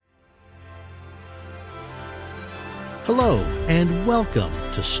Hello, and welcome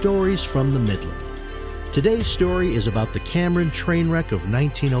to Stories from the Midland. Today's story is about the Cameron train wreck of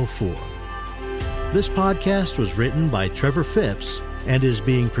 1904. This podcast was written by Trevor Phipps and is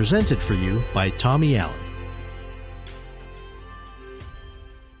being presented for you by Tommy Allen.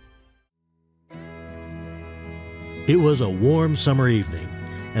 It was a warm summer evening,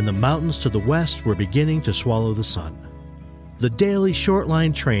 and the mountains to the west were beginning to swallow the sun. The daily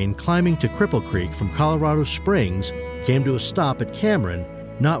short-line train climbing to Cripple Creek from Colorado Springs came to a stop at Cameron,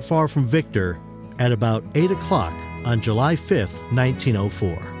 not far from Victor, at about 8 o'clock on July 5,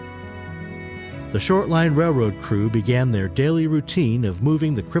 1904. The short-line railroad crew began their daily routine of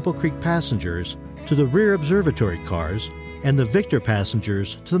moving the Cripple Creek passengers to the rear observatory cars and the Victor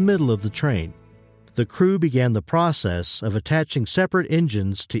passengers to the middle of the train. The crew began the process of attaching separate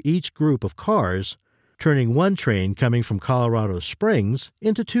engines to each group of cars, turning one train coming from Colorado Springs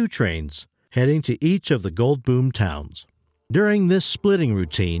into two trains, heading to each of the Gold Boom towns. During this splitting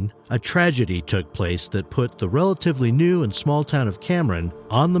routine, a tragedy took place that put the relatively new and small town of Cameron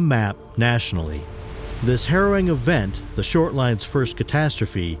on the map nationally. This harrowing event, the short line's first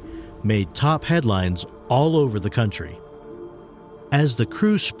catastrophe, made top headlines all over the country. As the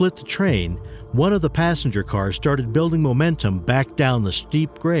crew split the train, one of the passenger cars started building momentum back down the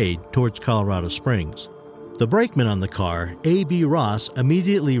steep grade towards Colorado Springs. The brakeman on the car, A.B. Ross,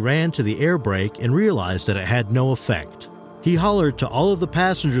 immediately ran to the air brake and realized that it had no effect. He hollered to all of the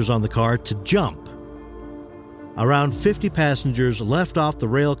passengers on the car to jump. Around 50 passengers left off the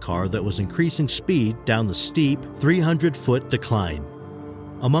rail car that was increasing speed down the steep 300-foot decline.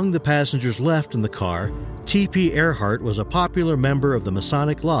 Among the passengers left in the car, T.P. Earhart was a popular member of the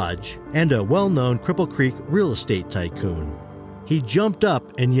Masonic Lodge and a well-known Cripple Creek real estate tycoon. He jumped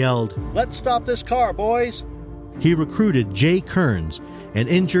up and yelled, "Let's stop this car, boys!" He recruited Jay Kearns, an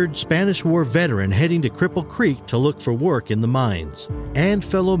injured Spanish War veteran heading to Cripple Creek to look for work in the mines, and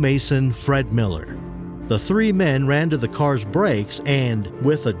fellow Mason Fred Miller. The three men ran to the car's brakes and,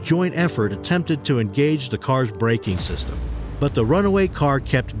 with a joint effort, attempted to engage the car's braking system. But the runaway car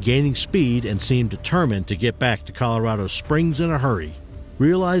kept gaining speed and seemed determined to get back to Colorado Springs in a hurry.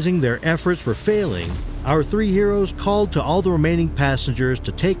 Realizing their efforts were failing, our three heroes called to all the remaining passengers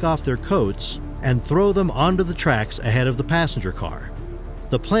to take off their coats and throw them onto the tracks ahead of the passenger car.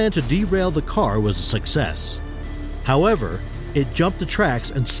 The plan to derail the car was a success. However, it jumped the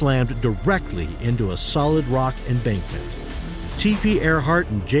tracks and slammed directly into a solid rock embankment. T.P. Earhart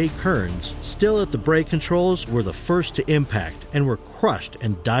and Jay Kearns, still at the brake controls, were the first to impact and were crushed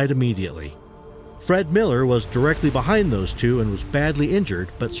and died immediately. Fred Miller was directly behind those two and was badly injured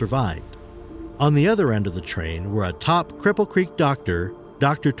but survived. On the other end of the train were a top Cripple Creek doctor,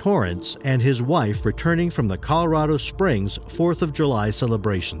 Dr. Torrance, and his wife returning from the Colorado Springs 4th of July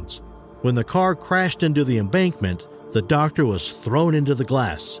celebrations. When the car crashed into the embankment, the doctor was thrown into the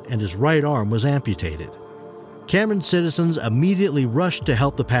glass and his right arm was amputated. Cameron citizens immediately rushed to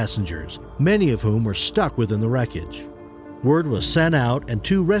help the passengers, many of whom were stuck within the wreckage. Word was sent out and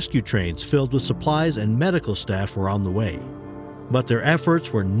two rescue trains filled with supplies and medical staff were on the way. But their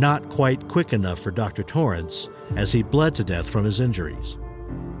efforts were not quite quick enough for Dr. Torrance, as he bled to death from his injuries.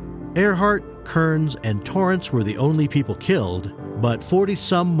 Earhart, Kearns, and Torrance were the only people killed, but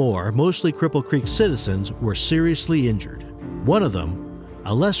 40-some more, mostly Cripple Creek citizens, were seriously injured. One of them,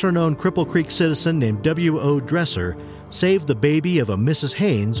 a lesser-known Cripple Creek citizen named W.O. Dresser, saved the baby of a Mrs.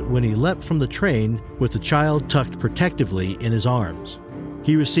 Haynes when he leapt from the train with the child tucked protectively in his arms.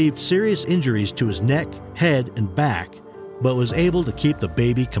 He received serious injuries to his neck, head, and back, but was able to keep the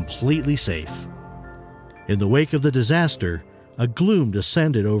baby completely safe. In the wake of the disaster, a gloom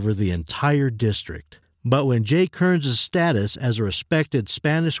descended over the entire district. But when Jay Kearns' status as a respected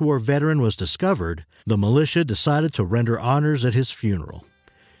Spanish War veteran was discovered, the militia decided to render honors at his funeral.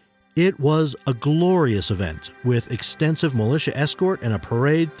 It was a glorious event, with extensive militia escort and a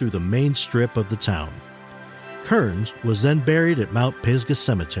parade through the main strip of the town. Kearns was then buried at Mount Pisgah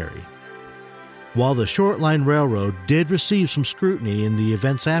Cemetery. While the Short Line Railroad did receive some scrutiny in the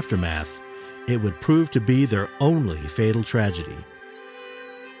event's aftermath, it would prove to be their only fatal tragedy.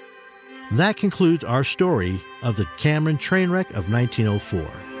 That concludes our story of the Cameron train wreck of 1904.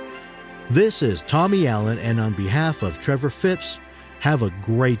 This is Tommy Allen, and on behalf of Trevor Phipps, have a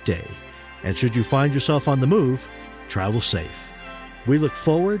great day. And should you find yourself on the move, travel safe. We look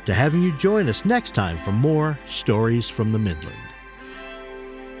forward to having you join us next time for more Stories from the Midland.